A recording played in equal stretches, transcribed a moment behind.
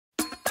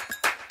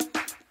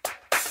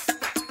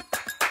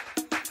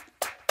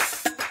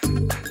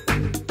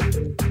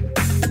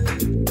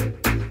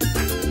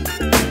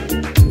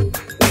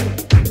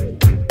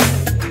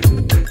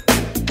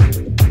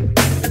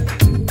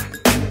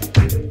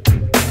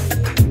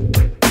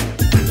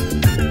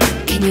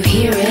Can you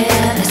hear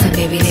it? Listen,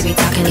 baby, they be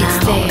talking loud.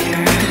 It's there.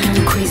 Thinking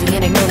you crazy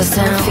and ignore the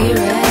sound. Don't fear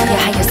it. Your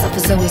higher self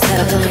is always set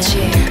up on a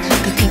chair.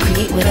 You can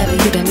create whatever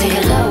you demand.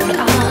 Take a load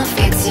off.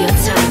 It's your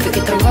time.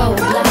 Forget the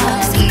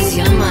roadblocks. Ease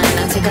your mind.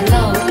 Now take a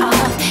load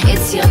off.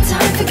 It's your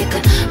time. Forget the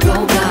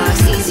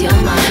roadblocks. Ease your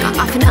mind.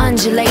 I often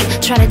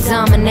undulate, try to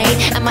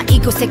dominate, and my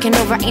ego's taking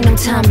over. Ain't no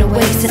time to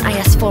waste. And I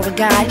ask for a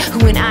guide,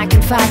 who and I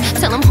confide.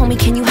 Tell him, homie,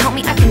 can you help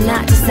me? I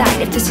cannot decide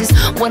if this is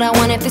what I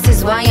want, if this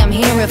is why I'm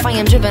here, if I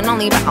am driven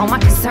only by all my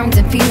concerns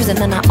and fears. And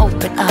then I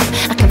open up,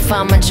 I can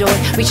find my joy,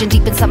 reaching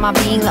deep inside my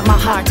being, let my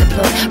heart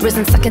deploy.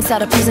 Risen stuck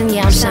inside a prison,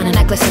 yeah, I'm shining,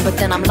 I glisten, but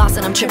then I'm lost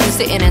and I'm tripping,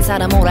 sitting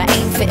inside a mode I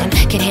ain't fitting.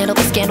 Can't handle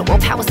the scandal, or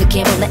powers the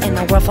gamble, letting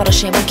the world fall to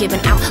shamble,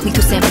 giving out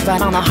lethal samples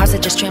right on the hearts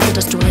that just tremble,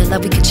 destroying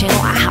love we could channel.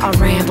 I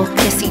ramble,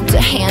 can't seem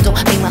to handle,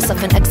 make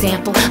myself an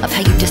example of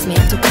how you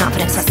dismantle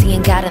confidence I see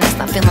in God, and that's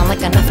not feeling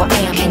like enough for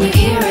ammo. Can you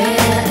hear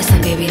it?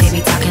 Listen, baby, they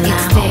be talking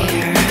loud. It's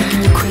there.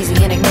 Thinking you crazy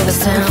and ignore the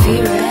sound. Don't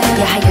fear it.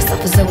 Your higher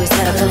self is always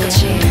set up on a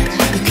chair.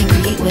 You can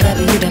create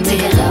whatever you demand.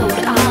 Take a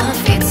load off.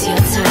 It's your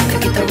time.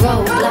 Forget the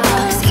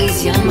roadblocks.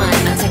 Ease your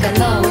mind. Now take a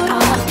load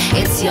off.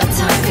 It's your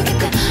time. Forget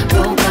the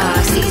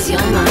roadblocks. Ease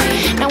your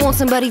mind. Now won't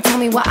somebody tell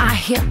me why I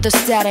hear the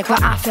static, why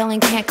I feel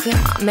and can't clear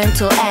my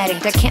mental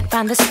addict? I can't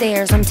find the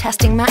stairs. I'm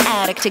testing my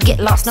attic. To get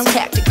lost, no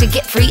tactic. To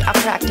get free, I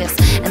practice,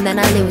 and then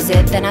I lose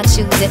it. Then I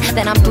choose it.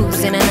 Then I'm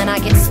boozing, and then I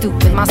get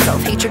stupid. My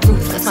self-hatred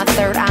ruthless. My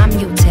third eye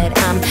muted.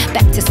 I'm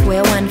back to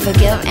square one.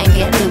 Forgive and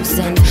get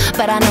loosened.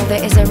 But I know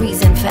there is a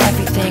reason for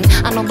everything.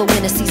 I know the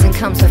winter season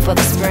comes before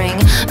the spring,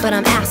 but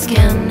I'm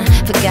asking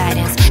for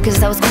guidance,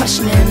 cause I was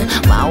questioning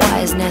my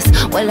wiseness.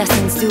 What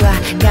lessons do I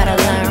gotta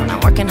learn?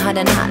 I'm working hard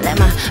to not let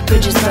my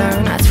bridges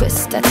burn. I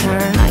twist, I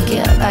turn, I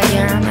give, I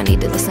yearn. I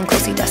need to listen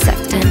closely,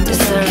 dissect and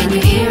discern. Can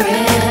you hear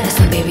it?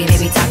 Listen, baby, they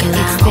be talking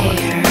loud. It's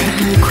there.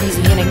 Thinking you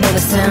crazy and ignore the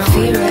sound. Don't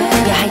fear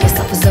it. Your higher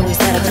self is always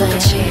set up on a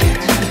chair.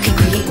 You can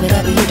create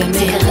whatever you demand.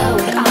 Take a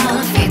load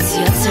off. It's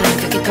your time.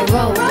 Forget the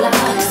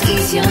roadblocks.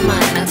 Ease your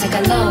mind. Now take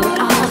a load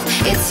off.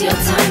 It's your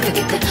time.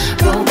 Forget the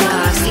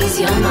roadblocks. Ease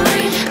your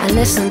mind. I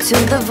listen to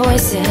the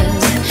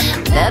voices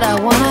that I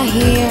wanna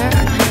hear.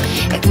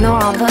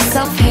 Ignore all the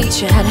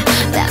self-hatred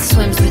that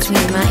swims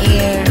between my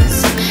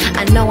ears.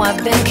 I know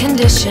I've been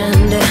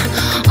conditioned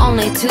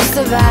only to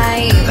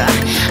survive,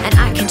 and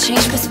I can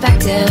change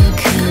perspective,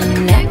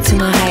 connect to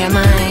my higher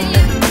mind.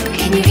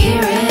 Can you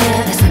hear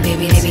it? Listen,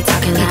 baby, they be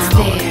talking loud. It's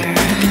there.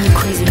 Thinking you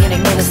crazy and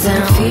ignore the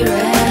sound. Don't fear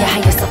it. Your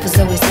higher self is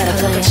always set up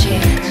on a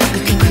chair.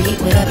 You can create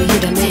whatever you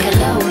demand.